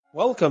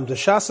Welcome to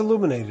Shas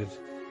Illuminated.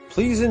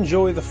 Please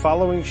enjoy the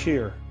following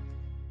shir.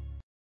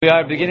 We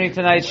are beginning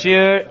tonight's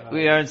shir.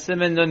 We are in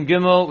Siman Nun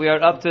Gimel. We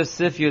are up to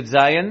Sif Yud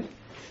Zayin,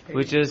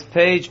 which is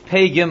page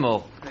Pei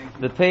Gimel,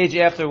 the page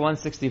after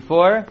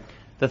 164.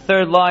 The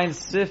third line,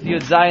 Sif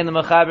Yud Zayin, the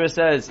Mechaber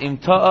says, Im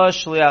to'a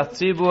shliach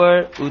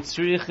tzibur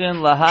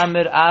utzrichin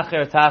lahamir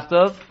acher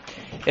tachtov.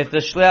 If the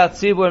shliach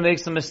tzibur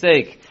makes a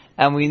mistake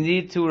and we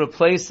need to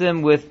replace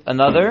him with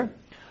another,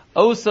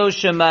 also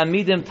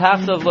shemamidim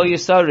tachtov lo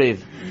yisariv.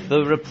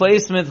 The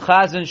replacement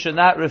chazan should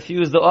not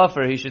refuse the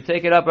offer. He should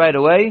take it up right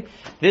away.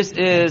 This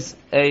is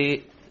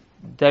a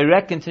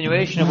direct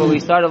continuation of what we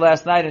started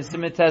last night in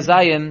Siman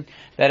Tezayim,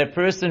 that a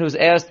person who's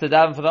asked to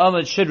daven for the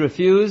Amud should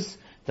refuse.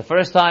 The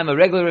first time, a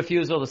regular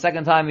refusal. The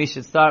second time, he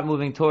should start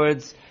moving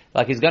towards,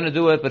 like he's going to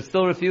do it, but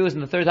still refuse.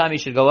 And the third time, he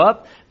should go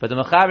up. But the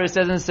Mechaber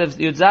says in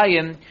Yud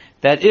Zayin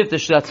that if the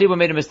Shliach Tzibur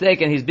made a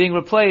mistake and he's being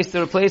replaced, the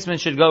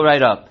replacement should go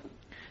right up.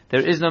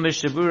 There is no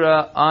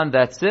Mishabura on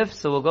that Sif,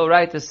 so we'll go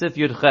right to Sif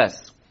Yud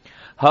Ches.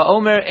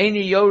 Ha'omer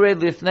eini yored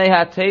lifnei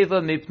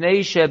ha'teva mipnei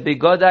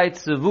shebigodai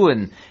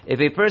tzuvuin. If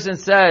a person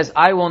says,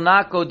 I will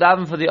not go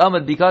daven for the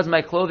Amud because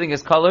my clothing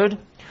is colored,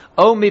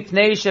 o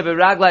mipnei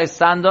shebiraglai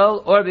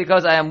sandal, or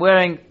because I am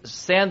wearing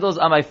sandals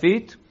on my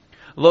feet,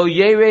 lo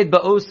yered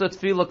ba'osa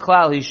tefillah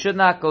klal. He should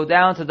not go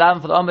down to daven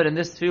for the Amud in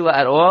this tefillah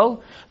at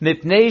all.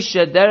 Mipnei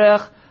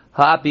shederech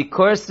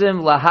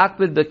ha'apikorsim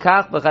lahakbid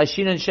bekach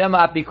b'chashinan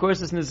shema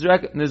apikorsis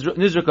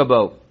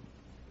nizrakabo.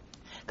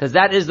 Because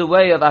that is the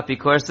way of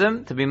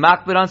apikorsim, to be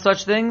makbid on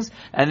such things,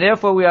 and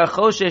therefore we are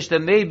choshesh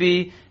that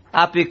maybe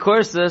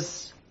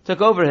apikorsis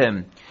took over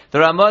him.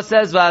 The Ramah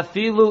says,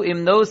 va'afilu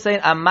im nosein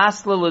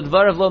amasla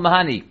l'dvarav lo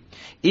mahani.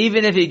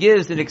 Even if he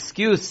gives an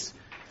excuse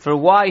for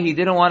why he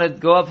didn't want to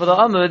go up for the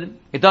Amud,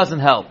 it doesn't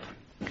help.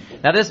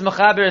 Now this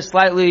Mechaber is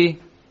slightly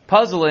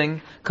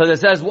puzzling, because it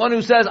says, one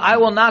who says, I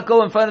will not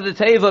go in front of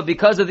the Teva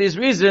because of these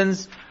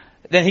reasons,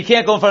 then he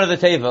can't go in front of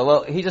the Teva.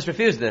 Well, he just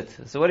refused it.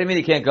 So what do you mean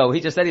he can't go? He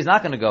just said he's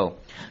not going to go.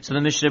 So the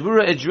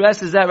Mishabura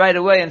addresses that right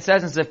away and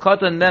says in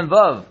Sefkatan Mem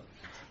Vav,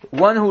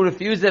 one who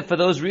refused it for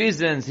those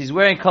reasons, he's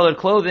wearing colored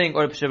clothing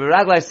or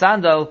Shebiraglai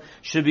sandal,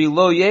 should be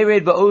lo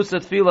yered ba'osa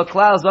tefillah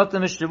klal. Zok the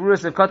Mishabura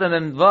Sefkatan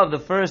Mem Vav, the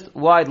first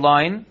wide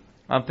line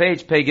on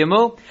page Pei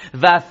Gimel,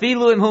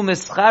 va'afilu imhu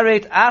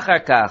mischaret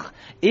achar kach.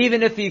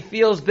 Even if he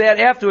feels bad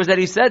afterwards that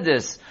he said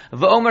this,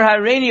 v'omer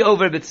hareini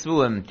over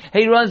b'tzvuim.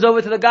 He runs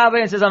over to the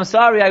Gabbai and says, I'm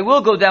sorry, I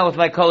will go down with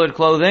my colored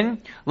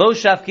clothing. Lo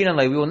shafkinan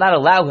lei. We will not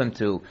allow him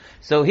to.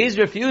 So he's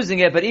refusing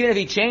it, but even if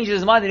he changes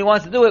his mind and he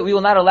wants to do it, we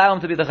will not allow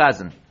him to be the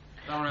chazan.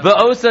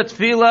 V'osa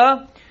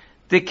tefillah,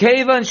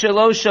 Dekevan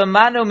shelo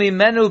shamanu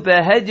mimenu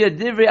behedya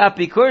divri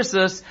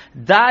apikursus,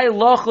 dai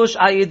lochush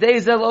ayidei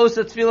zel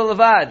osa tefillah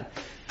levad.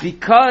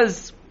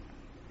 Because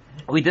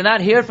we did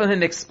not hear from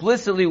him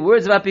explicitly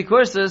words of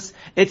apikursus,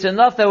 it's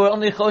enough that we're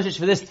only choshesh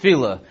for this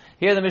tefillah.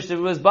 Here the Mishnah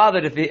was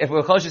bothered if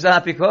we're choshesh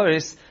on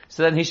apikurus,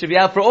 so then he should be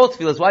out for all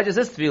tefillahs. Why just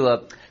this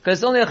tefillah? Because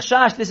it's only a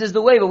chash, this is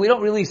the way, but we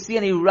don't really see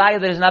any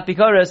raya that is an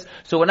apikurus,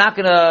 so we're not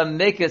gonna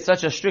make it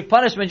such a strict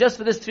punishment. Just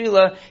for this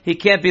tefillah, he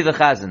can't be the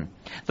chazan.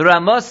 The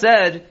Ramah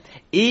said,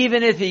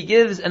 even if he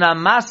gives an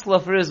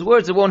amasla for his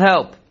words, it won't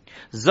help.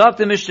 Zok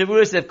the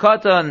Mishnah said,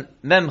 Katan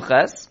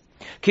memches,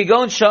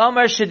 Kigon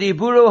Shamar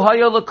Shediburu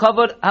Hayo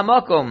Lekavod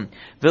Hamakom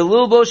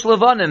Velulbo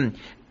Shlevanim.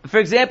 For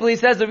example, he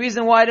says the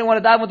reason why I didn't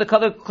want to daven with the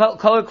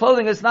colored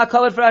clothing is it's not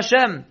colored for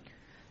Hashem.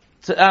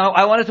 So,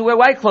 I wanted to wear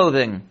white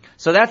clothing.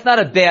 So that's not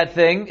a bad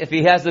thing if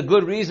he has a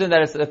good reason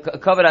that it's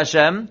covered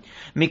Hashem.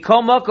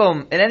 Mikom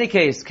Makom. In any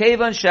case,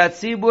 Kevan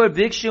Shatzibur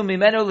Bikshu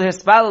Mimenu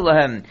Lehispal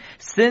Lahem.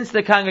 Since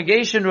the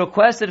congregation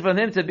requested from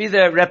him to be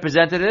their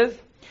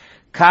representative,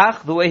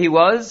 Kach, the way he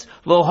was,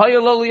 lo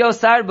hayo lo liyo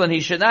sarban, he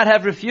should not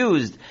have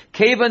refused.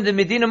 Kevan de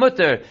Medina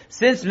mutter,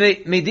 since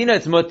Medina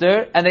it's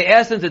mutter, and they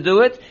asked him to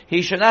do it,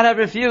 he should not have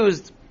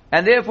refused.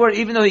 And therefore,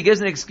 even though he gives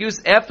an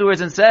excuse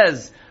afterwards and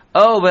says,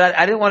 oh, but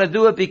I didn't want to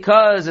do it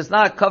because it's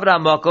not covered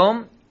on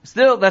makom,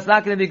 still, that's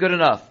not going to be good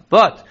enough.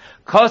 But,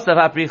 Kostav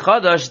ha'pri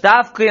chodosh,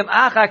 dafkiyam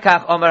achar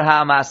kach omer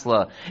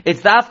ha'amasla. It's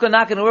dafka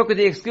not going to work with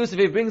the excuse if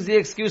he brings the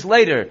excuse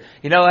later.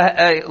 You know,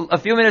 a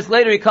few minutes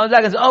later he comes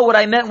back and says, oh, what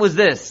I meant was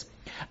this.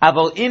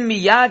 But if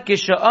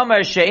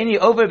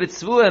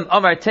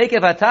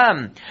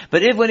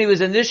when he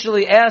was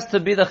initially asked to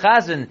be the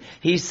chazan,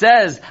 he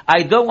says,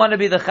 I don't want to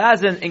be the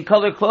chazan in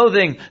colored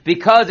clothing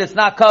because it's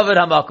not covered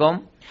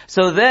hamakom,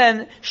 so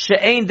then,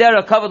 she'ein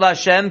dera covered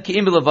Hashem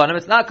ki'im b'levanim.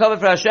 It's not covered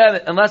for Hashem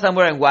unless I'm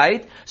wearing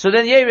white. So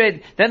then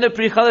Yered, then the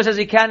Pri Chalash says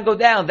he can't go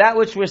down. That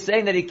which we're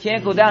saying that he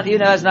can't go down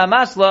even as an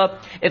amasla,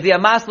 if the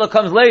amasla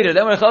comes later,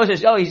 then we're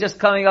choshesh, oh, he's just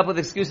coming up with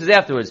excuses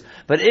afterwards.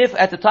 But if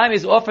at the time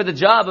he's offered the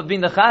job of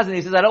being the chazan,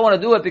 he says, I don't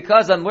want to do it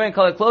because I'm wearing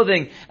colored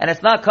clothing, and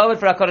it's not covered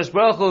for HaKadosh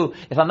Baruch Hu,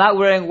 if I'm not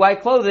wearing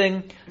white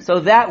clothing,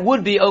 so that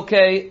would be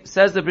okay,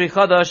 says the Pri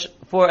Chalash,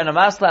 for an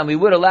amasla, and we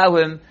would allow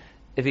him,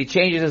 if he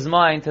changes his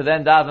mind, to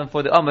then daven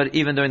for the Amud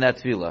even during that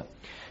tefillah.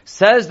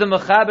 Says the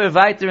Mechaber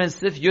weiter in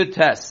Sif Yud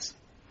Tes.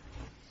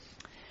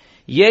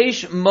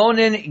 Yesh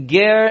monin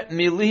ger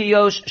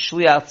miliyosh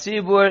shliach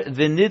tzibur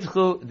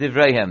v'nidchu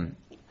divreihem.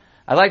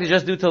 I'd like to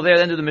just do till there,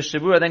 then do the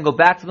Mishabura, then go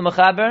back to the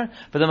Mechaber.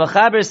 But the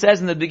Mechaber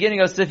says in the beginning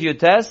of Sif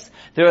Yutes,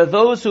 there are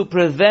those who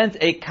prevent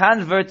a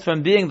convert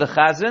from being the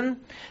Chazan,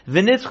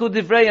 v'nitzchu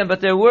divrayim,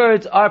 but their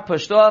words are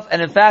pushed off,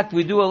 and in fact,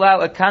 we do allow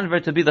a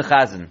convert to be the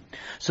Chazan.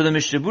 So the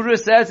Mishabura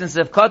says in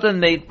Sif Katan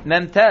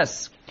Mem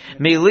Tes,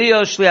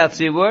 Meilio Shliat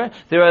Tzibur,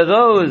 there are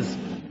those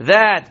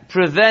that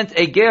prevent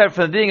a ger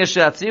from being a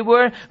Shliat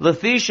Tzibur,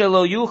 Lefisha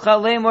lo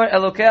yuchal lemor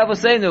Elokei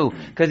Avosenu,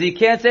 because he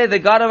can't say the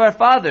God of our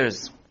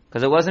fathers,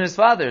 because it wasn't his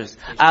fathers.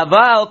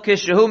 Aval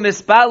kishehu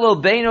mispalo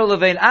beino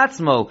levein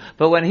atzmo,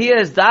 but when he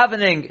is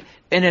davening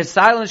in his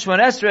silent Shemon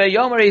Esrei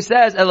Yomer, he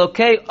says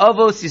Elokei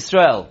Avos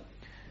Yisrael.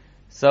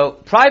 So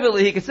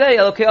privately he could say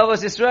Elokei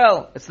Avos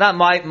Yisrael. It's not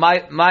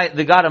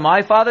the God of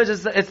my fathers.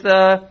 It's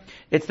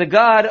the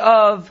God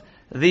of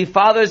the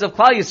fathers of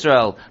Klal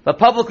Yisrael. But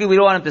publicly we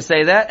don't want him to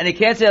say that, and he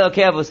can't say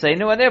Elokei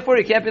Avosenu, and therefore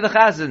he can't be the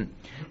Chazan.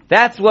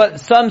 That's what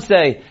some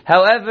say.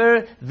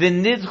 However,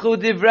 v'nidchu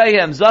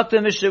divrayim zakta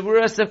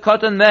mishavura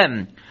sefkatan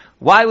mem.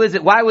 Why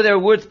were their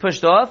words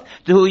pushed off?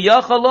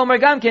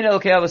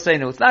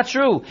 It's not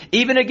true.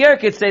 Even a ger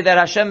could say that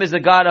Hashem is the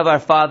God of our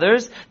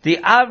fathers. The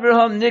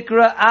Avraham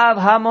Nikra Av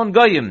Hamon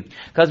Goyim.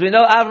 Because we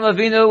know Avraham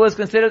Avinu was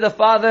considered the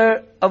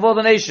father of all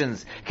the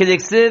nations.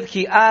 Kediksiv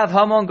ki Av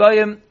Hamon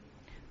Goyim,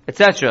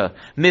 etc.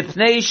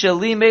 Mipnei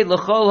shalimed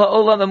l'chol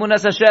ha'olam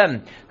emunas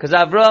Hashem. Because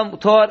Avram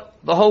taught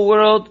the whole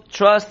world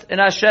trust in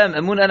Hashem,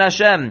 emunah in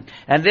Hashem.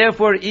 And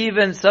therefore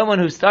even someone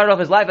who started off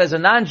his life as a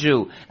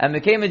non-Jew and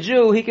became a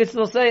Jew, he could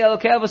still say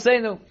Elokei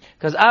Avosenu.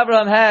 Because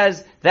Avraham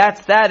has that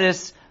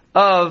status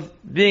of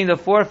being the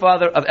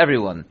forefather of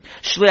everyone.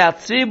 Shliat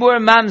Tzibur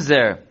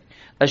Mamzer.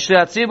 A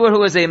Shliat Tzibur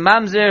who is a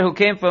Mamzer who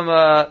came from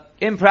a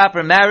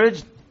improper marriage,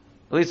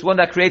 at least one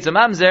that creates a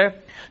Mamzer,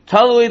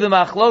 Talui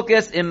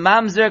b'machlokes im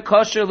mamzer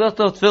kosher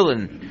l'chol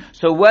tefillin.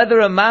 So whether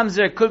a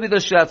mamzer could be the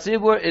shliat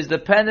tzibur is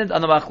dependent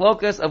on the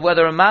machlokes of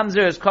whether a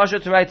mamzer is kosher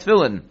to write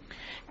tefillin.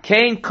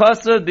 Kain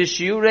kosher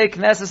b'shiurei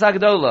knesses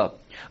hagdola.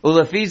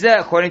 Ulefizeh,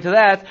 according to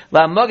that,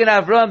 la mogen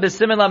Avram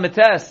b'simin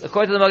lamites.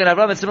 According to the mogen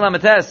Avram b'simin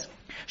lamites,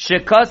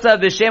 shekasa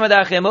b'shem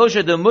adachei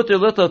Moshe the muter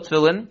l'chol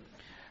tefillin,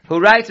 who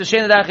writes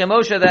b'shem adachei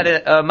Moshe that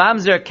a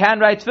mamzer can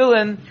write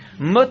tefillin.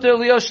 Mutter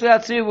liyo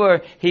shliat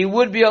tzibur, he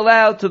would be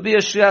allowed to be a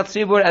shliat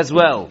tzibur as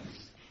well.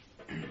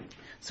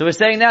 So we're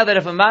saying now that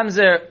if a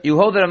mamzer, you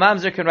hold that a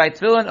mamzer can write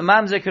tefillin, a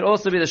mamzer could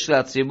also be the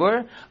shliat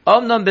tzibur.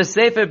 Omnam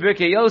b'sefer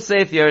Birkei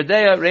Yosef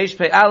Yeridea Reish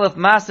Pei Aleph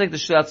Masik the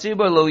shliat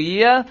tzibur lo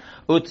yiyah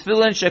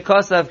utfillin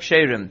shekosav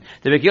ksherim.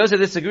 The Birkei Yosef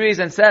disagrees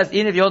and says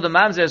even if you hold a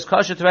mamzer as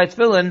kosher to write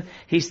tefillin,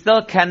 he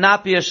still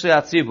cannot be a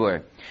shliat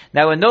tzibur.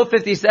 Now in note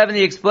 57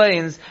 he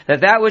explains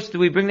that which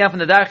we bring down from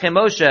the Darchei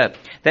Moshe,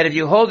 that if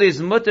you hold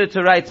he's mutter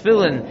to write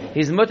tefillin,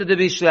 he's mutter to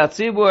be shliat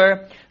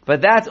tzibur,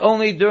 but that's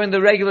only during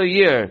the regular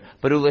year.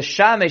 But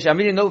uleshamesh, I'm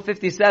reading note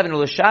 57,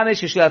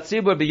 uleshamesh shliat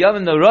tzibur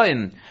b'yomim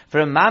noroim,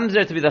 for a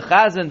mamzer to be the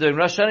chazan during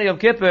Rosh Hashanah Yom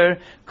Kippur,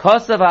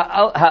 kosav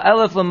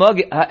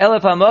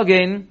ha'elef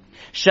ha'mogen,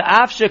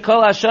 sha'af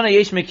shekol hashana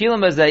yesh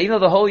mekilim bazeh. Even though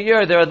the whole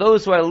year there are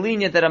those who are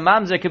lenient that a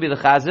mamzer could be the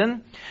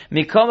chazan.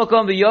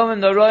 Mikomakom b'yomim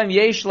noroim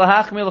yesh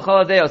lahachmir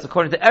l'chol hadeos.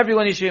 According to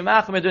everyone, he should be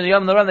machmir during the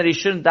yom noroim that he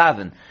shouldn't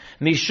daven.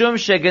 Mishum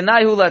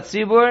shegenaihu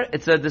latzibur.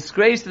 It's a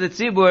disgrace to the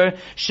tzibur.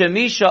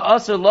 Shemisha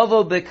aser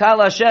lovo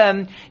bekal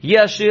Hashem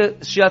yesh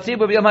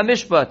shiatzibur b'yom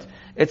hamishpat.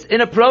 It's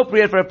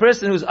inappropriate for a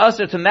person who's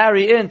usher to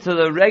marry into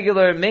the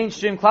regular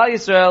mainstream Klal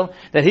Yisrael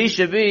that he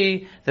should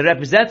be the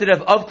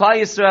representative of Klal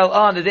Yisrael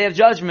on the Day of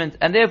Judgment,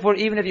 and therefore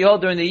even if you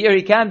hold during the year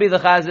he can be the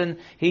chazan,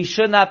 he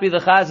should not be the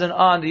chazan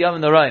on the Yom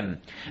Noraim.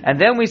 And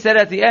then we said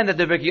at the end that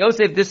the Birkei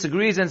Yosef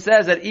disagrees and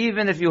says that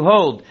even if you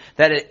hold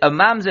that a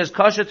mamzer is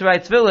kosher to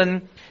write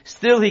tefillin,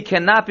 still he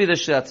cannot be the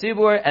shliat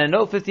tzibur. And in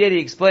note 58 he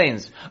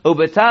explains,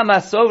 Ubetam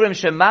asovrim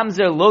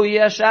shemamzer lo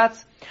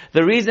yashatz.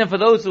 The reason for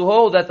those who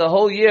hold that the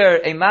whole year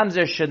a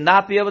mamzer should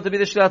not be able to be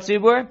the shliat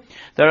tzibur,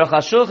 the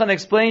Hashachar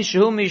explains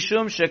shehu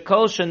mishum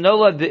shekol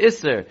shenolad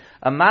be'isser.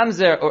 A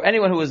mamzer or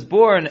anyone who was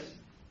born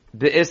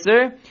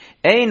be'isser,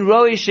 ein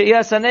roi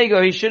she'iyas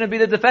hanego, he shouldn't be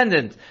the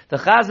defendant. The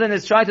chazan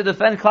is trying to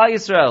defend Klal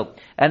Yisrael,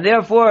 and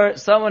therefore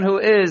someone who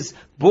is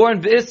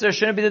born be'isser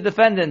shouldn't be the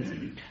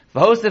defendant.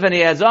 V'hosef, and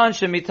he adds on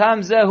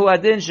shemitam zehu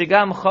adin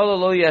shegam cholo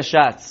lo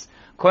yashatz.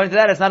 According to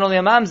that, it's not only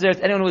a mamzer,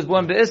 it's anyone who was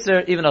born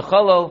be'isser, even a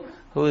cholo,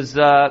 who is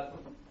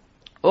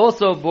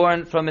also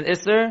born from an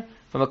Isser,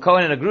 from a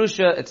Kohen and a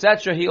Grusha,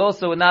 etc., he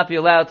also would not be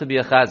allowed to be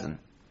a Chazan.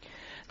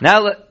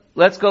 Now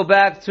let's go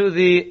back to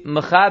the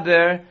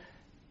Mechaber.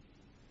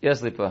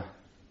 Yes, Lipa.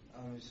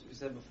 You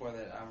said before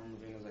that Avram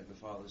Avinu was like the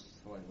fathers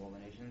to like all the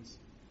nations.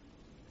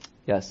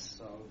 Yes.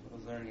 So I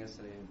was learning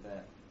yesterday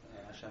that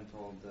Hashem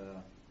told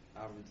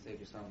Avram to take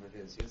your son for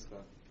his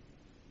Yitzchak.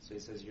 So he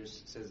says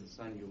the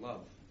son you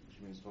love,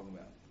 which means talking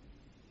about.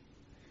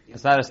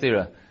 It's not a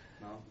stira.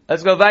 No?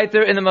 Let's go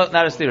weiter in the not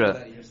a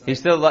stira. He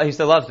still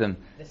loves him.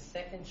 The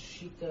second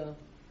shita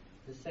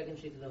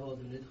that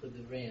holds in Nidchud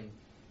Devreim,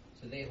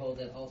 so they hold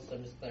that also.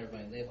 I'm just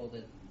clarifying. They hold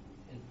it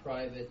in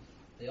private.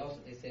 They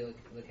say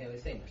like Haley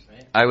Samers,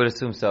 right? I would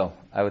assume so.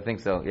 I would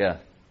think so. Yeah.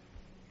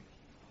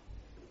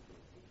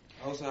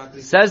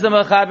 Says the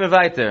Mechaber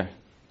Weiter.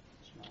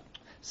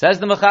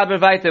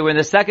 We're in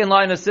the second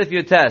line of Sif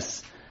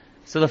Yutes.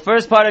 So the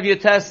first part of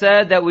Yutes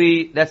said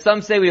that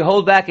some say we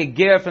hold back a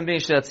ger from being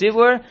Shel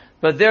Tzibur,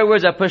 but their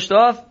words are pushed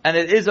off, and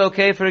it is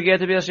okay for a ger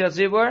to be a Shel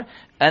Tzibur.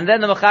 And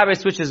then the Mechaber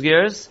switches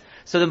gears.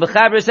 So the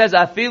Mechaber says,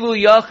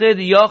 Afilu Yochid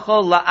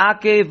Yochol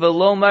La'ake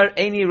Velomar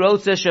Eini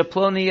Rotze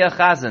Sheploni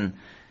Yachazan.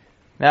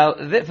 Now,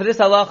 for this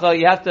halacha,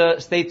 you have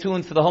to stay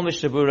tuned for the whole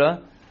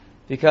Mishabura,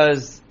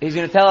 because he's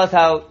going to tell us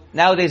how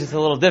nowadays it's a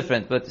little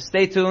different. But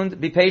stay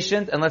tuned, be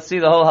patient, and let's see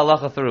the whole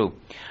halacha through.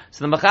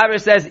 So the Mechaber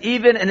says,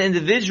 even an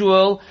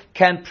individual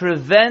can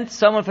prevent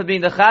someone from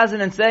being the chazan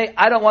and say,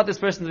 I don't want this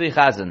person to be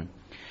chazan.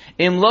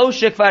 Im lo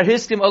shekvar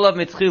hiskim olav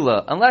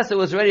mitchila, unless it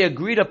was already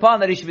agreed upon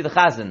that he should be the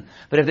chazan.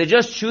 But if they're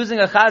just choosing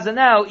a chazan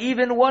now,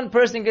 even one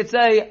person could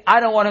say,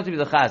 I don't want him to be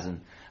the chazan.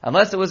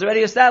 Unless it was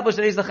already established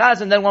that he's the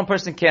chazan, then one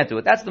person can't do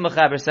it. That's what the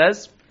Mechaber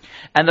says.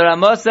 And the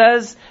Ramah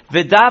says,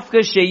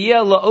 V'dafka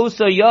sheyeh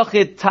la'oso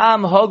yochid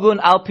tam hogun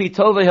al pi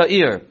tovei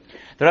ha'ir.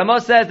 The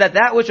Ramah says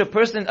that which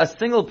a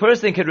single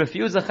person could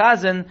refuse a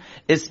chazan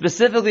is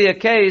specifically a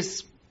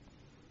case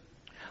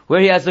where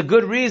he has a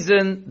good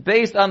reason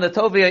based on the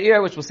tovei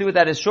ha'ir, which we'll see what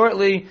that is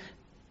shortly,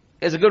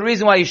 is a good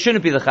reason why he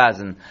shouldn't be the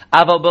chazan.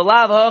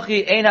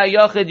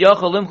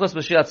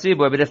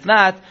 But if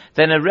not,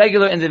 then a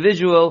regular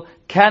individual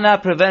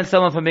cannot prevent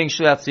someone from being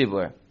shliat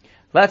tzibur.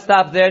 Let's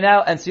stop there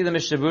now and see the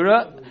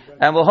Mishabura,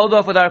 and we'll hold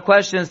off with our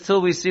questions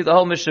till we see the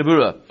whole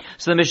Mishabura.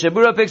 So the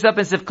Mishabura picks up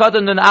in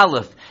Sifkatan Nun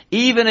Aleph.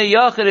 Even a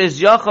Yochid is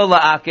Yochol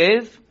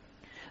La'akev,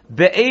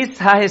 Be'ez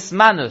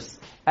HaHismanus.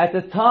 At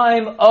the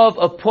time of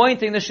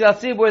appointing the Shliat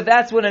Tzibur,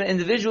 that's when an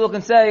individual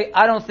can say,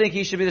 I don't think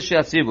he should be the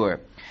Shliat Tzibur.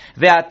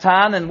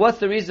 Ve'atan, and what's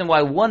the reason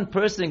why one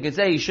person can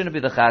say he shouldn't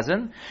be the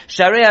chazan?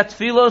 Sharei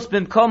atfilos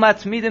bimkom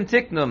atmidim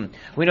tiknum.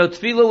 We know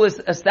tefillah was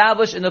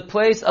established in the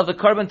place of the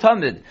Karban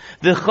Tamid.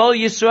 V'chol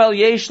Yisrael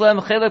yesh lem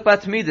chelek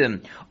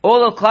batmidim.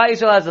 All of Klal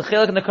Yisrael has a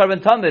chelek in the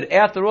Karban Tamid.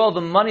 After all,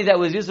 the money that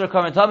was used for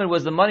Karban Tamid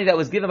was the money that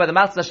was given by the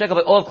Matzah Shekel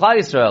by all of Klal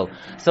Yisrael.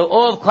 So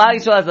all of Klal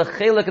Yisrael has a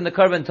chelek in the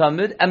Karban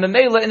Tamid, and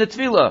Memela in the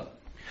tefillah.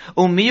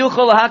 Who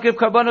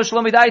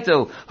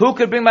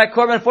could bring my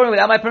korban for me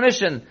without my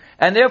permission?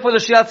 And therefore the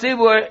Shliat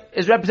Tzibur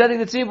is representing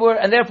the Tzibur,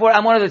 and therefore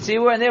I'm one of the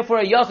Tzibur, and therefore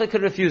a Yachid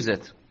could refuse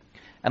it.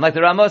 And like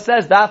the Ramah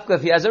says, Dafka,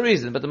 if he has a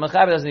reason, but the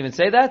Mechaber doesn't even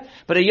say that,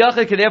 but a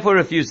Yachid could therefore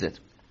refuse it.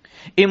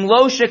 Im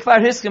lo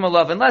shekvar hiskim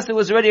alav, unless it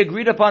was already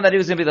agreed upon that he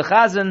was going to be the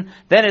Chazan,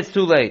 then it's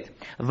too late.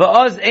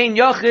 Va'oz ein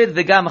Yachid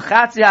v'gam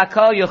chatzi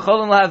hakal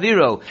yocholin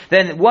lahaviro.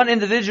 Then one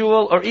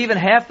individual, or even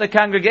half the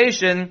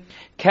congregation,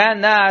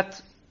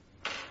 cannot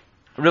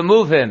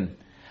remove him.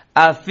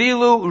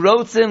 Afilu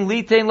rotzim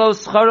litein lo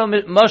scharo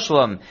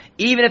mushlam.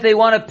 Even if they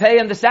want to pay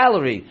him the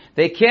salary,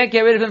 they can't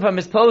get rid of him from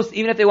his post,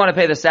 even if they want to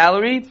pay the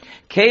salary.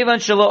 Kevan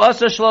shelo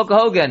asa shelo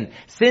kahogan.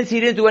 Since he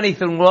didn't do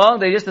anything wrong,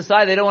 they just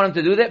decide they don't want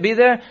him to be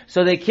there,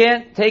 so they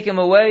can't take him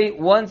away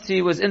once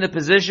he was in the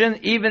position,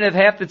 even if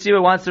half the tzibur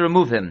wants to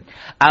remove him.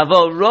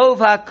 Avo rov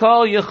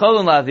hakol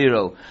yecholun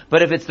laviro.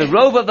 But if it's the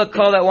rov of the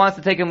kol that wants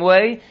to take him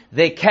away,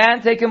 they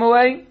can take him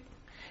away.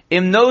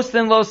 If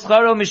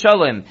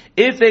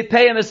they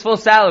pay him his full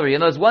salary,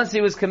 in other words, once he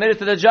was committed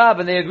to the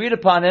job and they agreed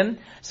upon him,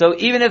 so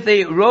even if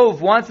the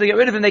Rov wants to get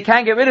rid of him, they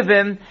can't get rid of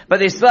him, but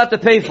they still have to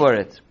pay for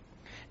it.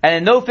 And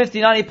in Note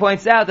 59 he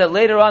points out that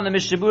later on the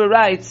Mishabura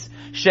writes,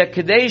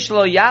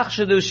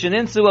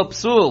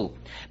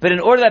 but in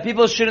order that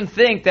people shouldn't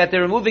think that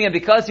they're removing him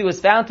because he was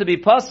found to be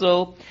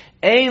pasul,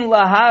 Ein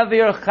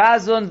lahavir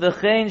chazon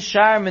v'chein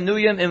shar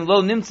menuyim im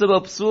lo nimtza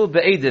b'psul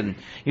be'edim.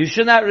 You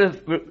should not,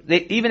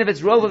 even if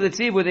it's rov of the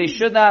tzibur, they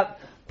should not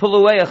pull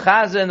away a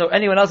chazan or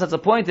anyone else that's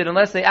appointed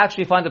unless they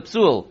actually find a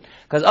psul.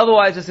 Because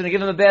otherwise it's going to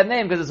give him a bad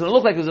name because it's going to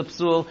look like it was a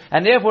psul.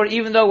 And therefore,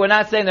 even though we're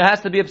not saying there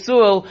has to be a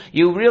psul,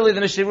 you really, the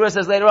Mishabura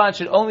says later on,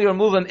 should only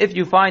remove him if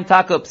you find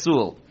taka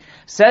psul.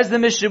 Says the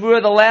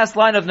Mishabura, the last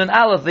line of Nun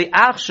Aleph, the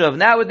achshav,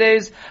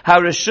 nowadays,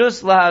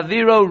 harishus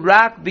lahaviro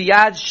rak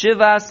biyad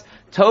shivas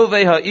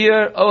Tovei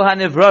ha'ir o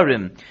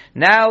hanivrarim.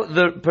 Now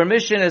the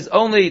permission is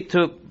only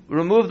to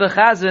remove the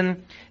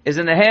chazan is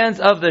in the hands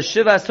of the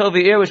shivas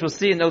tovei ir, which we'll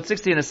see in note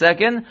 60 in a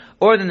second,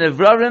 or the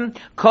nivrarim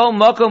kol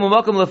makom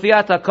u'makom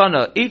lefiyat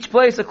hakana. Each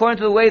place according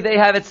to the way they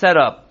have it set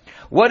up.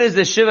 What is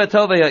the shiva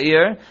tovei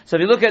ha'ir? So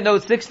if you look at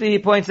note 60, he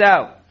points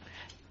out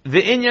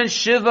the inyan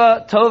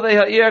shiva tovei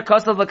ha'ir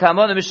kasav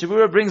l'kamon. The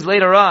Mishabura brings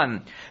later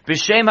on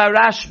b'shem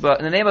ha'rashba,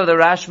 in the name of the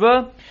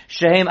Rashba,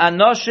 shehem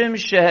anoshim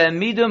shehem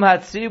midum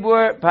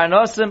hatzibur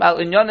parnosim al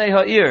inyonei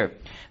ha'ir.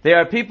 They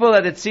are people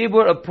that the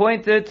tzibur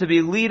appointed to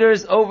be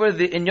leaders over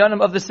the inyonim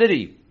of the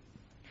city.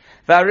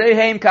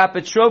 V'areihem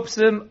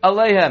kapetropsim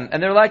aleihem,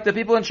 and they're like the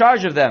people in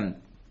charge of them.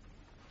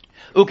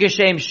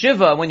 Ukeshem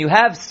shiva, when you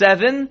have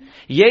 7,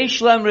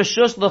 yeshlem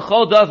reshus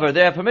l'chol davar,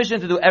 they have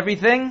permission to do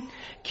everything.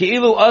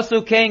 Ki'ilu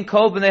asu kein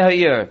kol b'nei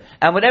ha'ir,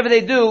 and whatever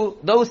they do,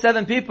 those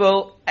 7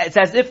 people, it's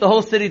as if the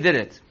whole city did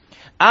it.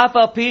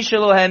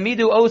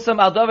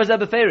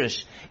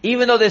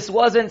 Even though this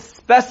wasn't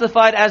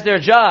specified as their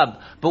job,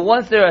 but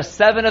once there are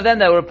 7 of them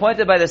that were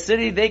appointed by the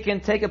city, they can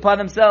take upon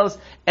themselves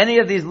any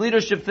of these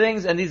leadership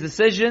things and these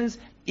decisions,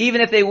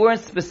 even if they weren't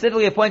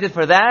specifically appointed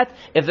for that.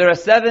 If there are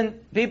 7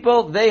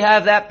 people, they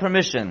have that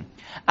permission.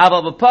 But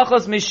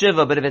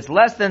if it's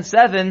less than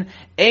 7,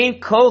 they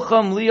don't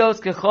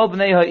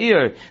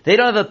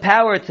have the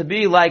power to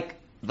be like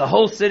the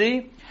whole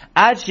city,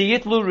 unless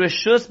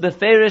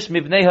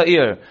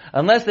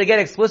they get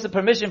explicit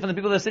permission from the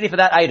people of the city for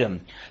that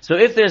item. So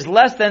if there's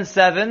less than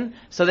 7,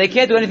 so they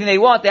can't do anything they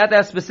want, they have to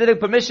have specific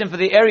permission for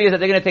the areas that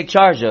they're going to take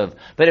charge of.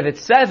 But if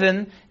it's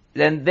 7,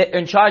 then they're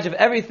in charge of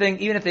everything,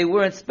 even if they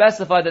weren't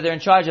specified that they're in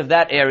charge of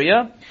that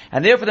area.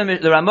 And therefore the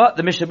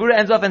Mishabura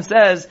ends off and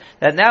says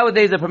that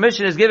nowadays the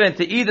permission is given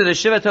to either the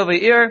Shiva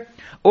Tovei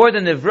or the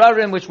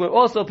Nivrarim, which were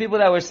also people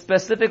that were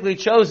specifically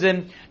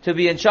chosen to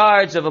be in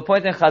charge of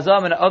appointing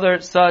Chazam and other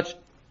such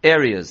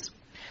areas.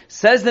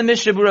 Says the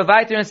Mishabura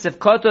Vaiter in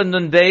Sifkoto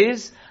Nun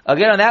Beis,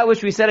 again on that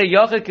which we said a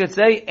Yochid could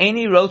say,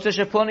 Eini Rotze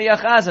Sheploni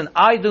Yachazan.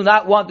 I do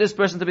not want this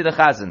person to be the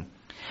Chazan.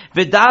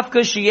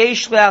 V'davka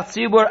sheyesh le'ach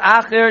tzibur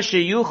acher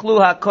sheyuchlu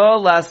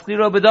hakol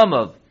la'aschiro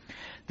b'domov.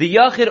 The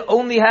Yachid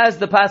only has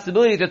the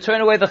possibility to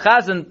turn away the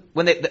Chazan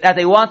that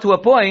they want to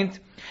appoint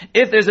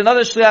if there's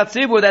another Shliach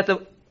Tzibur that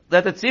the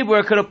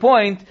Tzibur could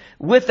appoint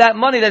with that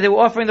money that they were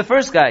offering the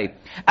first guy.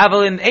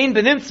 But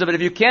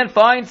if you can't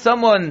find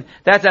someone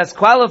that's as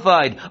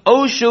qualified,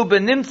 or there's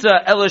someone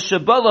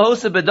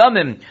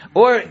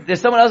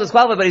else that's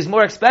qualified but he's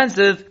more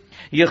expensive,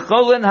 then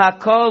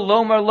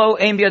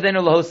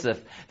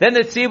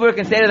the Tzibur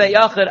can say to that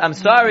Yachid, I'm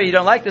sorry, you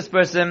don't like this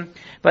person,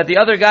 but the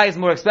other guy is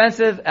more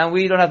expensive and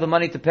we don't have the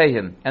money to pay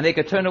him. And they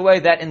could turn away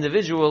that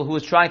individual who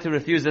is trying to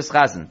refuse this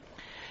Chazan.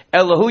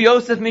 Elahu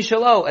Yosef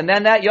Mishalo. And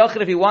then that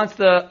Yachid, if he wants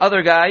the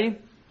other guy,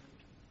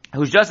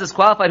 who's just as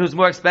qualified, who's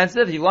more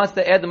expensive, if he wants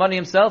to add the money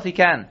himself, he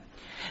can.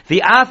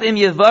 The Afim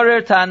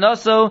Yevarer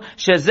Ta'anoso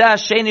Shezeh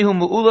Sheni Hu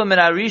Mu'ula Min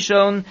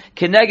Arishon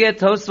Keneget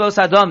Tosvos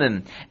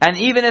Hadomim. And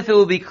even if it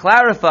will be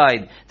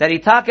clarified that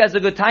Itaka has a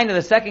good time,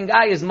 the second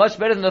guy is much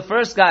better than the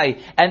first guy,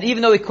 and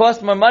even though he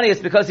costs more money,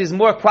 it's because he's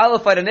more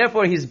qualified and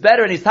therefore he's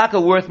better and he's Taka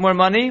worth more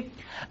money.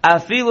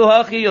 Afilu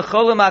hachi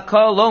yecholim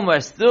akol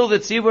lomar. Still the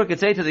tzibur could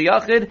say to the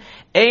yachid,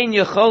 ein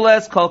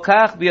yecholes kol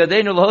kach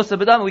biyadeinu lahosa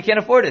b'dam. We can't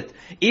afford it.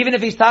 Even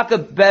if he's taka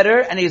better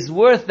and he's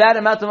worth that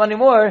amount of money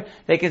more,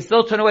 they can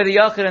still turn away the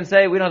yachid and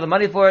say, we don't have the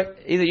money for it.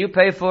 Either you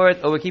pay for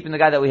it or we're keeping the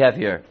guy that we have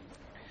here.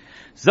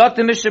 Zok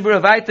the mishabura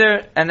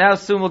vayter, and now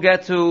soon we'll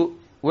get to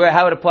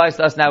how it applies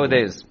to us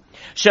nowadays.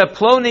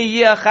 Sheploni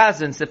yia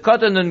chazan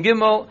sefkata nun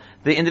gimel.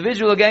 The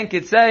individual again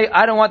could say,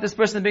 I don't want this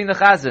person being the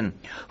chazan.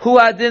 Hu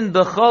adin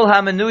b'chol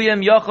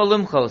hamenuyim yochol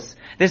lumchos.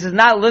 This is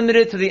not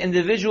limited to the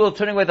individual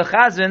turning away the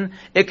chazan.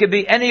 It could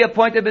be any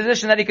appointed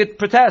position that he could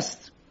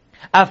protest.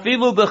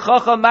 Afilu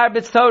b'chocha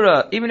marbitz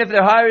Torah. Even if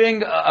they're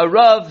hiring a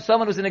rav,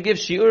 someone who's going to give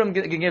shiurim,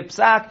 going to give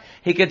psak,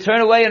 he could turn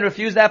away and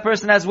refuse that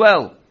person as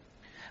well.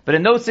 But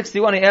in note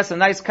 61, he asks a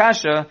nice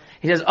kasha.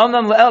 He says,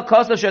 Omnam le'el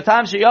kosto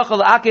shatam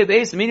sheyochol la'akev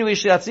eis minui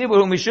shiat tzibur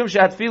hu mishum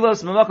shehat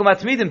filos m'makom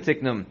atmidim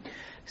tiknum.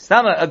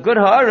 Stama, a good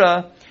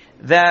hara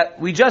that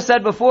we just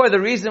said before, the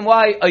reason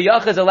why a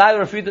yach is allowed to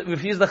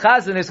refuse the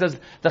chazan is because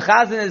the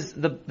chazan is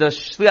the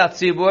shliach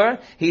tzibur,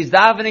 he's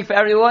davening for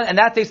everyone, and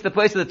that takes the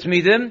place of the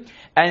tmidim,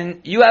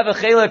 and you have a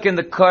chelek in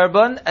the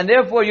korban, and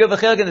therefore you have a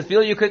chelek in the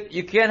field, you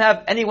can't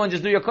have anyone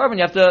just do your korban,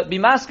 you have to be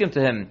maskim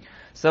to him.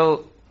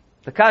 So,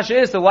 the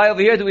kasha is, so why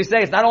over here do we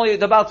say it's not only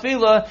the Baal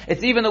Tefillah,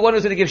 it's even the one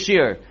who's going to give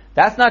shir.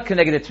 That's not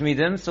connected to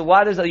Tmidim, so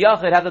why does a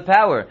Yachid have the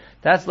power?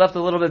 That's left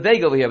a little bit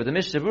vague over here, but the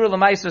Mishabura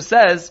Lamaisa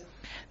says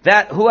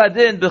that Hu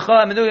Adin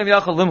B'chol Amenuyim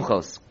Yachal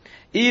Lumchos.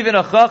 Even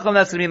a Chacham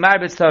that's going to be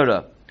Marbitz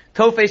Torah.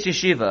 Tofesh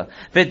Yeshiva.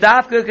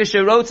 V'dafka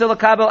K'sherotze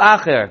L'kabel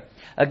Acher.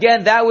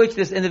 Again, that which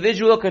this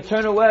individual could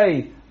turn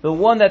away, the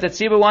one that the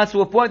tzibur wants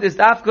to appoint is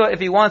dafka if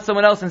he wants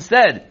someone else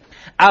instead.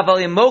 He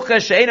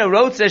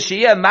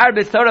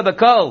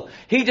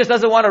just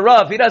doesn't want a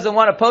rav. He doesn't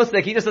want a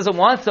postek. He just doesn't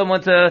want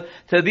someone to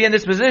be in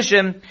this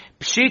position.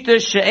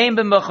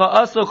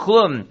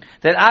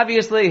 That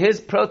obviously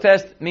his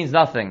protest means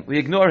nothing. We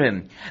ignore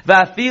him.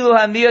 And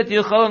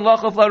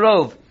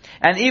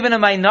even a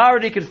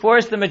minority could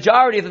force the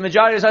majority if the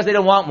majority decides they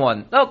don't want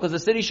one. No, because the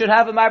city should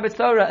have a marbitz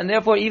Torah, and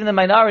therefore even the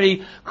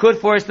minority could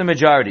force the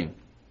majority.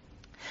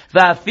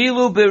 And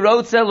even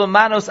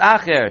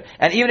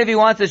if he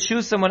wants to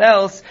choose someone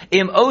else,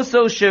 if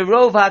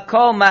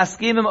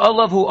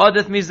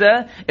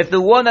the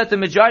one that the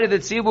majority of the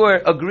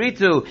tzibur agree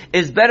to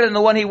is better than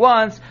the one he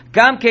wants,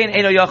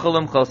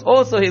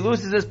 also he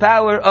loses his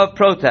power of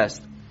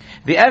protest.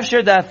 And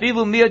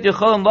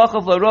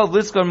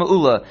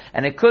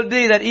it could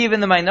be that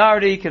even the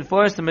minority can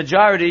force the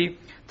majority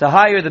to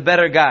hire the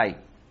better guy.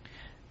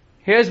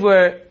 Here's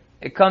where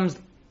it comes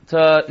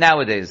to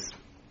nowadays.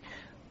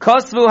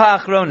 Kosvu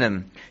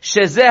ha'achronim.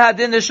 Shezeh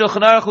hadin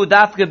l'shulchan aruch hu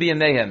dafka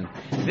b'yamehem.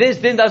 This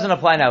din doesn't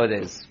apply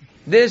nowadays.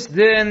 This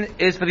din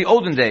is for the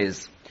olden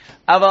days.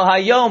 Aval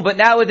hayom, but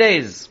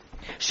nowadays.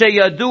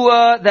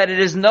 Sheyadua, that it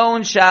is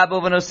known,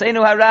 Shabo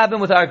v'noseinu harabim,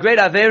 with our great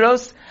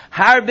averos,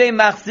 harbe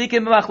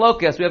machzikim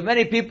b'machlokas. We have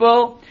many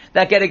people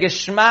that get a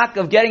geschmack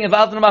of getting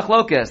involved in the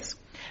machlokas.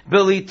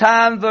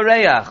 B'litam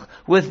v'reach,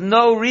 with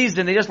no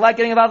reason. They just like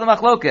getting involved in the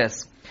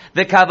machlokas.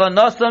 The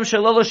kavanosam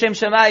shalol l'shem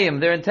shemayim.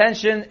 Their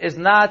intention is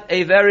not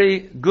a very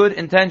good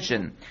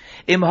intention.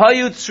 Im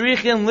hayu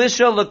tzrichin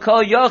lisha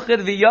l'kol yochid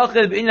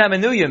v'yochid b'inyan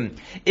menuyim.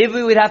 If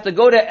we would have to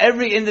go to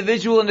every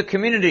individual in the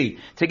community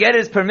to get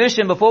his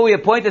permission before we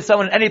appointed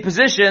someone in any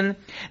position,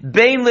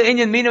 bein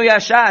le'inyan minu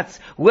yashatz,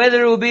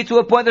 whether it will be to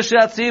appoint a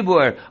shirat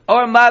tzibur,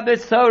 or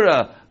mabit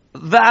Torah,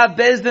 v'av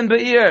bezdin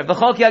be'ir,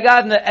 v'chol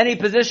kiagadna, any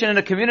position in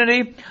the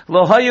community,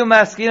 lo hayu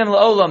maskinim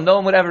la'olam, no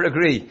one would ever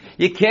agree.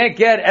 You can't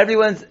get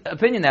everyone's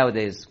opinion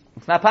nowadays.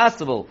 It's not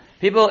possible.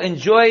 People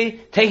enjoy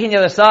taking the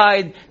other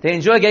side. They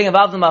enjoy getting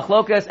involved in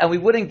machlokas, and we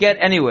wouldn't get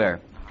anywhere.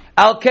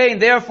 Al-Kain,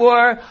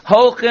 therefore,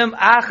 holchim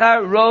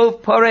achar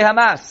rov porei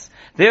hamas.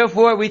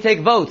 Therefore, we take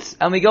votes,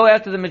 and we go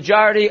after the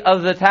majority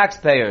of the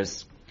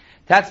taxpayers.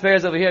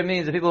 Taxpayers over here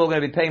means the people who are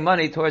going to be paying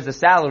money towards the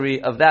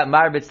salary of that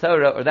marbitz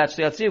Torah or that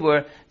shliach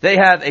tzibur, they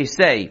have a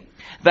say.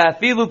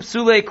 Va'afilu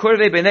psulei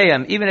kurvei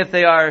b'neihem, even if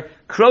they are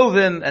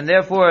krovim, and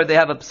therefore they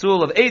have a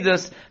psul of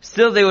edus,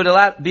 still they would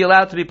be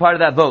allowed to be part of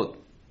that vote.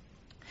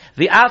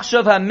 The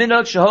achshav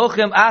haminok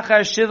sheholchim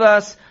achar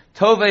shivas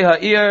tovei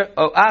ha'ir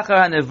o achar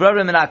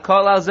hanevrarim min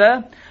hakol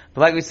alzeh.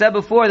 But like we said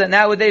before, that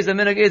nowadays the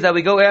minhag is that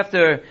we go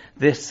after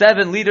the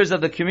 7 leaders of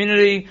the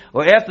community,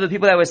 or after the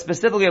people that were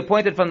specifically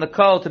appointed from the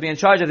kol to be in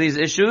charge of these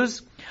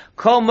issues.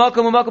 Kol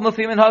makom u'makom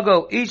l'fi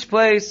minhago. Each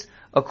place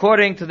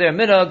according to their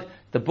minhag,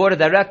 the board of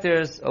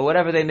directors or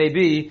whatever they may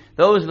be,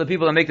 those are the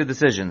people that make the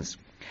decisions.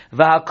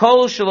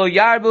 V'hakol shelo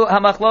yarbu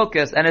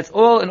hamachlokas, and it's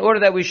all in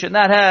order that we should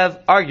not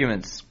have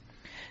arguments.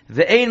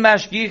 Ve'ein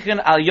mashgichin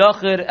al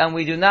yochid, and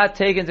we do not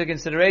take into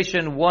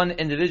consideration one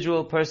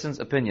individual person's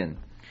opinion.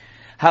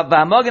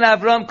 Magen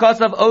Avram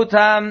kosav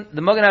otam.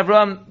 The Magen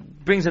Avram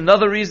brings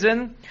another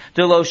reason.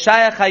 To lo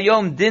shayach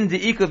hayom din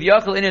de'ikuv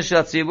yochel in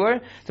shel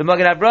tzibur. To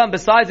Magen Avram,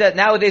 besides that,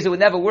 nowadays it would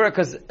never work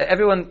because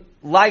everyone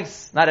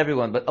likes, not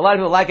everyone, but a lot of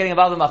people like getting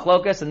involved in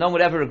machlokas, and no one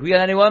would ever agree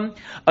on anyone.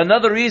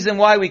 Another reason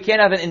why we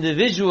can't have an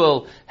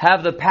individual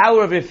have the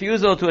power of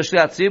refusal to a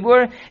shliach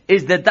tzibur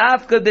is the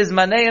dafka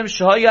bizmaneim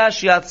shoya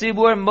shliach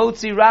tzibur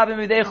motzi rabim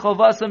midei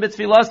chovasam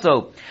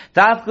b'tfilaso.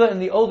 Dafka in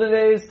the olden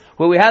days,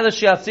 where we had a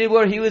shliach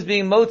tzibur, he was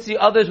being motzi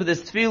others with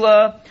his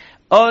tefillah.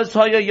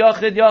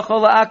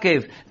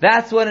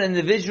 That's when an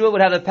individual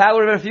would have the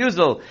power of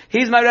refusal.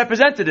 He's my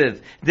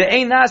representative. He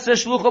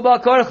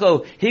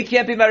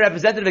can't be my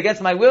representative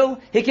against my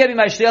will. He can't be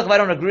my shliach if I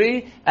don't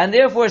agree. And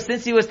therefore,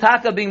 since he was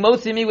taka being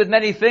motzi me with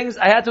many things,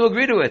 I had to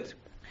agree to it.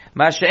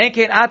 Which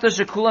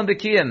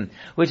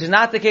is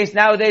not the case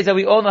nowadays, that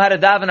we all know how to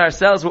daven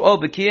ourselves. We're all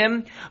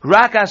b'kiyim. The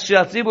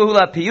shliach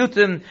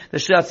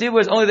tzibur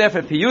is only there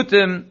for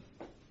piyutim.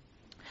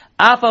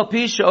 Afal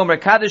pisha omer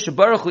kadosh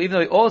baruch hu, even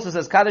though he also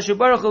says kadosh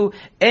baruch hu,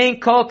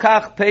 ain't kol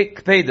kach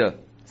kpeda.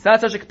 It's not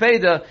such a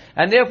kpeda,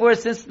 and therefore,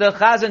 since the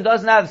chazan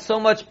doesn't have so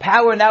much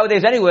power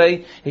nowadays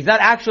anyway, he's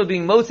not actually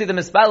being motzi the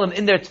mispalim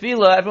in their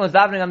tefillah. Everyone's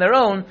davening on their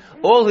own.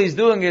 All he's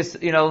doing is,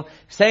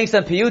 saying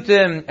some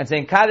piyutim and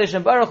saying kadosh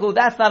and baruch hu.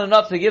 That's not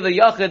enough to give a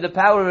yachid the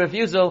power of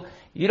refusal.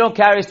 You don't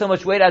carry so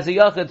much weight as a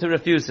yachid to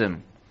refuse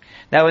him.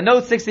 Now, in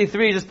note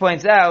 63, just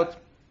points out.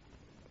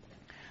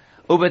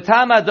 One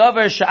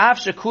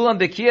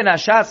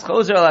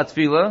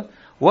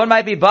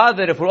might be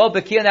bothered if we're all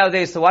bekiyah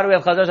nowadays, so why do we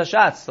have chazar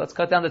hashatz? Let's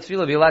cut down the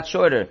tefillah, be a lot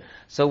shorter.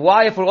 So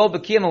why, if we're all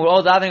bekiyah and we're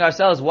all davening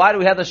ourselves, why do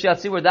we have the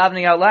shiatzi, we're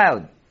davening out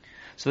loud?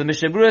 So the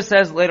Mishnah Berurah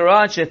says later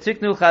on,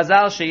 shetiknu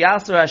chazal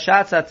sheyasur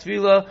hashatz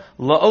ha-tefillah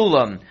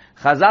la'olam.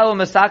 Chazal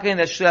u'mesakin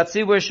that shliach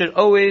tzibur should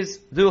always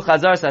do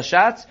chazar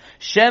hashatz.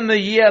 Shem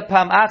yiyah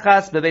pam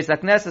achas bebeis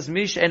hakneses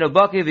mish eno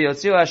baki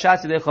v'yotziu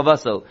hashatz yidei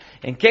chavaso.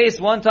 In case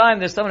one time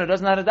there's someone who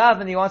doesn't know how to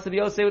daven, he wants to be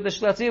yotzei with the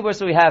shliach tzibur,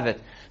 so we have it.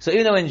 So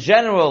even though in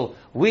general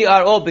we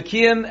are all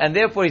bekiyim, and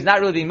therefore he's not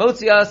really being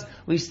motzi us,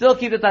 we still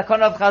keep the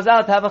takana of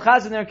chazal to have a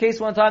chazan there in case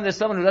one time there's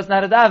someone who doesn't know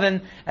how to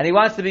daven, and he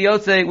wants to be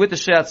yotzei with the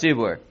shliach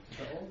tzibur.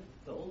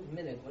 The old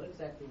minhag, what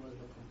exactly was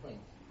the complaint?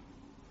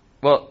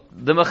 Well,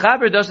 the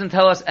Mechaber doesn't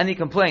tell us any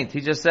complaint. He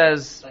just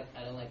says,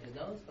 I don't like his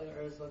nose, or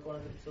it's like one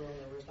of the psulim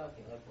that we're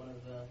talking, like one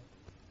of the...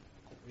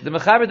 The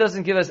Mechaber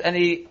doesn't give us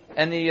any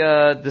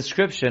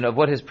description of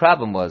what his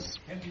problem was.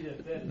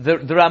 The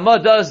Ramah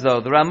does,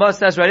 though. The Ramah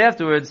says right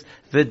afterwards,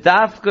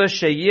 "V'dafka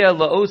sheyeh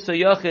la'osa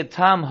yochid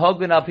tam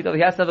hogun al pitav."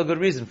 He has to have a good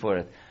reason for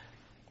it.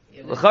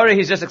 L'chari,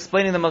 he's just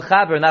explaining the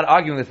Mechaber, not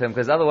arguing with him,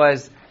 because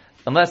otherwise,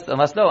 unless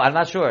no, I'm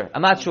not sure.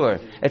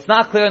 It's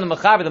not clear in the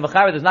Mechaber. The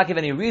Mechaber does not give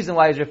any reason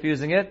why he's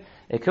refusing it.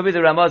 It could be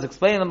the Ramah is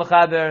explaining the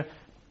Mechaber,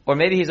 or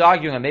maybe he's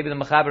arguing, and maybe the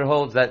Mechaber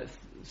holds that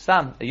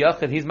Sam, a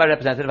Yochid, he's my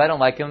representative. I don't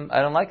like him.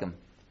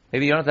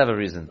 Maybe you don't have a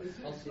reason. But it's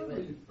not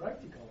really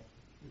practical,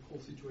 the whole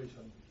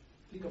situation.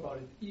 Think about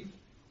it. If,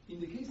 in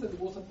the case that it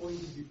was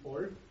appointed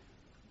before,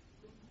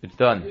 It's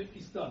done.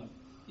 It's done.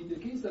 in the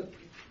case that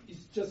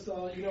it's just,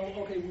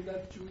 okay, we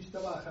got Jewish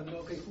tabach, and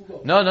okay, who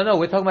goes? No.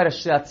 We're talking about a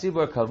Shiat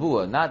Tzibur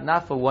Kavua,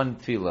 not for one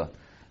tefillah.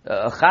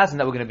 A chazan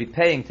that we're going to be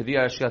paying to be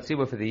our Shiat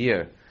Tzibur for the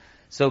year.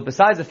 So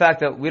besides the fact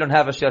that we don't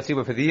have a Shiat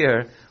Tzibur for the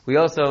year, we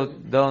also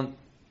don't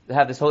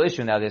have this whole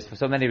issue nowadays for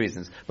so many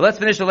reasons. But let's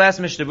finish the last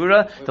Mishnah.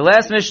 The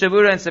last Mishnah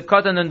in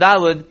Sefkat and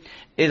Nundalud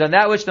is on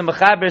that which the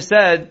Mechaber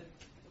said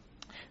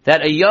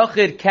that a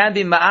yochid can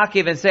be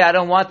ma'akiv and say, I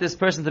don't want this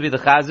person to be the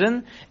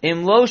chazan.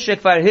 Im lo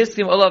shekvar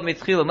hiskim olav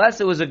mitchil. Unless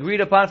it was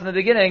agreed upon from the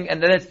beginning,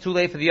 and then it's too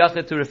late for the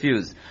yochid to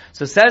refuse.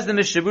 So says the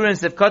Mishnah in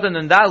Sefkat and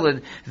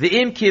Nundalud, the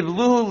im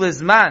kibluhu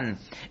lizman.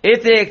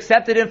 If they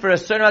accepted him for a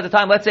certain amount of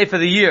time, let's say for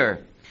the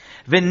year,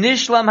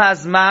 v'nishlam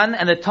hazman,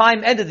 and the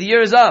time ended, the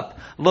year is up.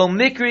 Lo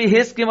mikri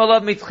hiskim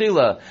olav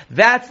mitchila.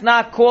 That's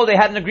not called they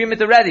had an agreement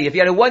already. If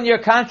you had a 1-year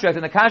contract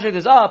and the contract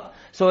is up,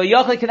 so a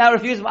yochid can now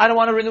refuse him, I don't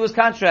want to renew his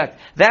contract.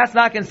 That's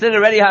not considered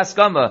already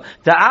haskama.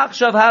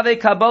 Ta'achshav have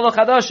kabbalah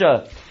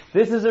chadasha.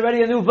 This is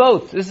already a new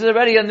vote. This is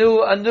already a new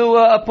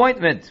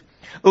appointment.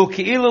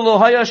 Uki'ilu lo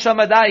haya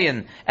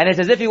shamadayin. And it's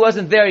as if he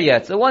wasn't there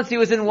yet. So once he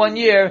was in 1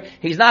 year,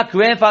 he's not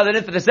grandfathered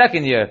in for the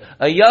second year.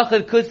 A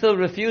yochid could still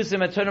refuse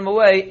him and turn him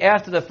away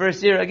after the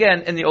first year,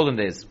 again, in the olden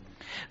days.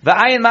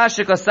 V'ayin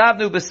mashik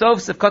asavnu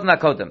b'sof sefkot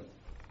nakodim.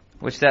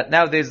 Which that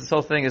nowadays this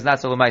whole thing is not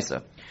so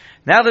l'maisa.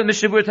 Now the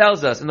Mishabur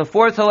tells us, in the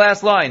fourth to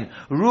last line,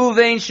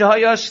 Ruvain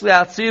shahaya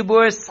shliat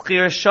tzibur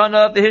schir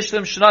shana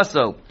v'hishlim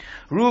shnaso.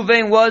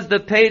 Ruvain was the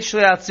paid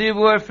shliat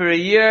tzibur for a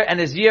year, and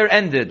his year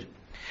ended.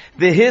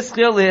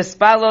 V'hischil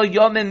lehispalo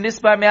yomim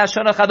mispar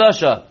me'ashana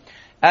chadasha.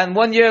 And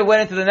 1 year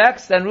went into the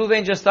next, and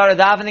Ruvain just started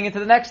davening into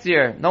the next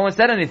year. No one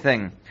said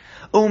anything.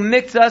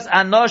 Umiktas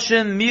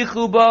anoshim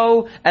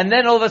michubo, and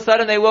then all of a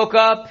sudden they woke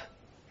up,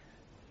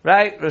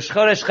 right? Rosh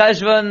Chodesh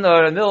Cheshvan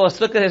or middle of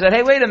Sukkot, they said,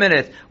 hey, wait a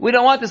minute. We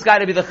don't want this guy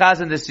to be the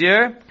chazan this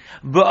year.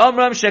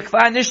 B'omram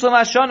shekfar nishlam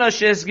hashana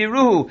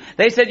shesgiruhu.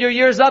 They said, your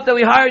year's up that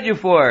we hired you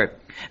for.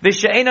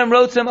 V'she'enam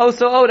rotzim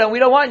oso od, and we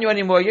don't want you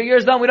anymore. Your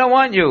year's done, we don't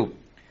want you.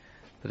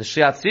 But the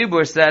Shiat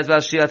Tzibur says, well,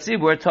 Shiat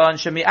Tzibur ton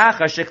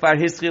shemi'achar shekfar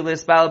hischil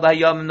ispal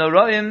b'hayom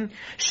noroim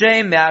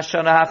shem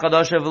me'ashana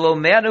hachadosha v'lo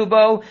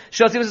me'anubo.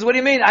 Shiat Tzibur says, what do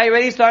you mean? I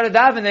already started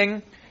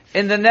davening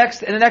in the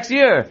next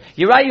year.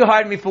 You're right, you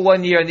hired me for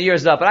 1 year and the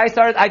year's up. But I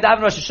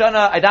daven Rosh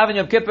Hashanah, I daven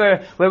Yom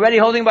Kippur, we're already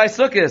holding by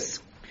Sukkos.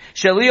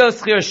 Shelio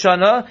schir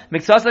shana,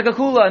 miktsas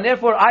kakula, and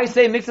therefore I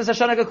say miktsas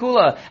hashana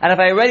kakula. And if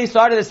I already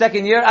started the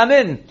second year, I'm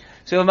in.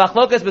 So the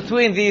machlokas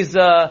between these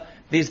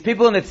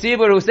people in the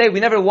tzibur who say, we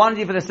never wanted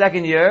you for the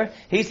second year,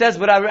 he says,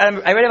 but I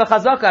already have a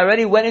chazaka, I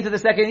already went into the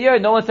second year,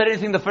 no one said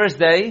anything the first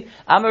day,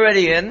 I'm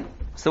already in.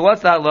 So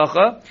what's the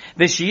halacha?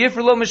 V'shiyif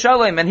lo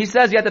mishalem, and he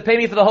says you have to pay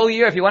me for the whole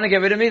year. If you want to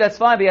get rid of me, that's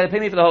fine, but you have to pay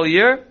me for the whole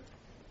year.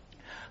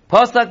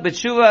 Postak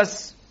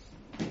b'tshuvas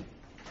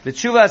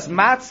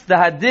matz the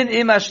hadin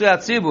im shliat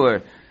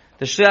tzibur.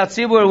 The shliat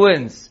tzibur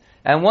wins.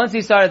 And once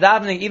he started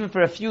davening, even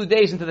for a few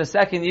days into the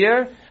second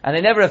year, and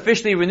they never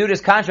officially renewed his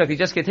contract, he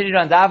just continued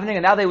on davening,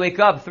 and now they wake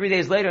up 3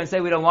 days later and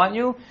say, we don't want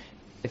you.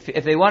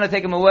 If they want to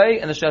take him away,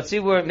 and the shliat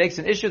tzibur makes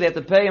an issue, they have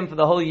to pay him for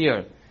the whole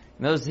year.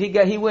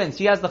 He wins.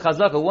 He has the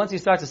chazaka. Once he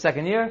starts the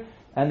second year,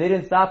 and they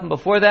didn't stop him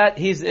before that,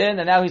 he's in,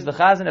 and now he's the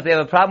chazan. If they have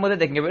a problem with it,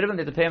 they can get rid of him.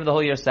 They have to pay him the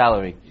whole year's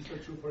salary. Is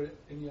that true for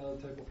any other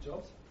type of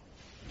jobs?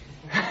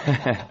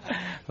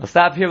 We'll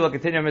stop here. We'll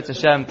continue Mitzvah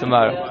Shem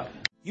tomorrow.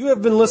 You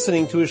have been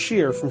listening to a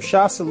shiur from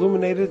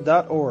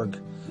shasilluminated.org.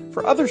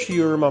 For other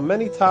shiurim on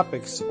many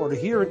topics, or to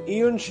hear an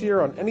Iyun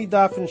shiur on any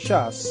daf in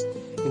Shas,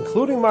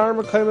 including Mara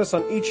Mekaymas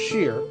on each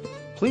shiur,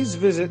 please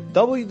visit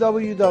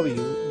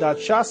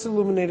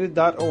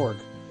www.shasilluminated.org.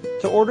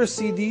 To order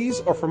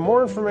CDs or for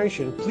more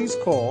information, please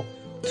call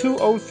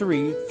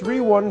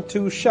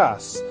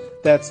 203-312-SHAS.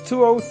 That's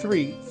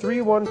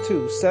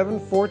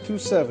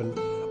 203-312-7427,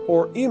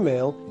 or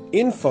email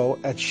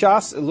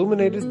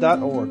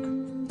info@shasilluminated.org.